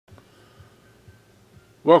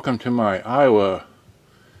Welcome to my Aiwa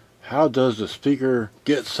how does the speaker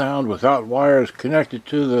get sound without wires connected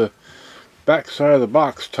to the back side of the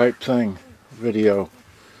box type thing video.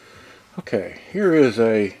 Okay, here is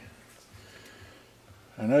I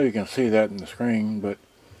know you can see that in the screen, but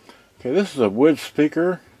okay, this is a wood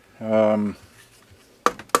speaker, not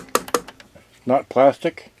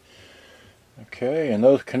plastic. Okay, and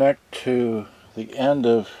those connect to the end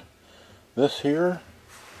of this here,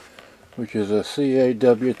 which is a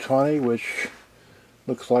CAW20, which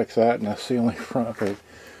looks like that, and that's the only front. Okay,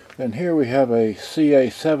 and here we have a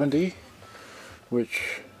CA70,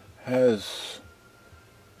 which has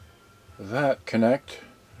that connect.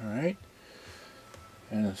 Alright,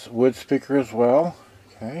 and it's a wood speaker as well.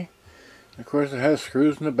 Okay, of course it has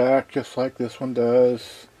screws in the back just like this one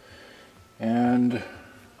does, and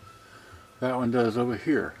that one does over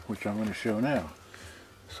here, which I'm going to show now.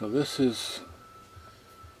 So this is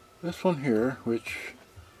this one here, which,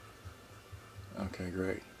 okay,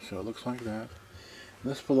 great, so it looks like that.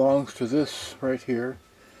 This belongs to this right here,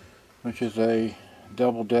 which is a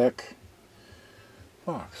double deck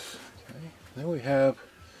box. Okay. Then we have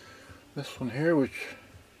this one here, which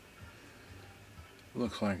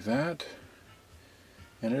looks like that,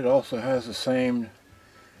 and it also has the same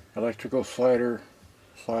electrical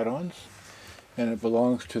slide-ons, and it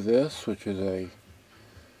belongs to this, which is a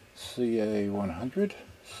CA100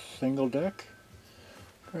 single deck.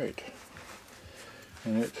 Great.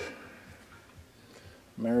 And it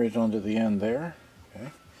marries onto the end there.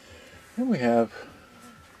 Okay. Then we have,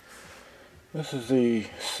 this is the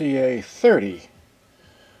CA30,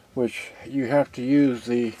 which you have to use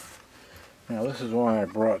the, now this is why I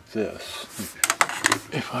brought this.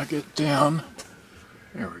 If I get down,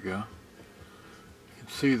 there we go, you can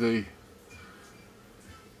see the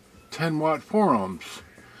 10-watt 4 ohms,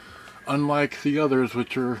 unlike the others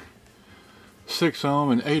which are 6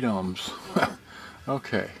 ohm and 8 ohms.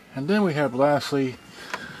 Okay, and then we have lastly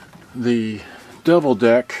the double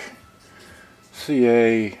deck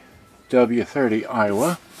CAW30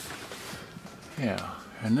 Aiwa. Yeah,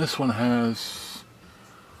 and this one has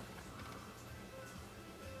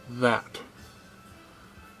that.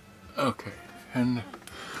 Okay, and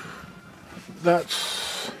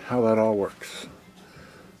that's how that all works.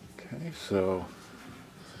 Okay, so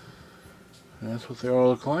that's what they all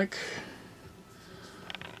look like.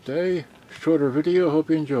 Today, shorter video, hope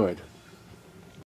you enjoyed.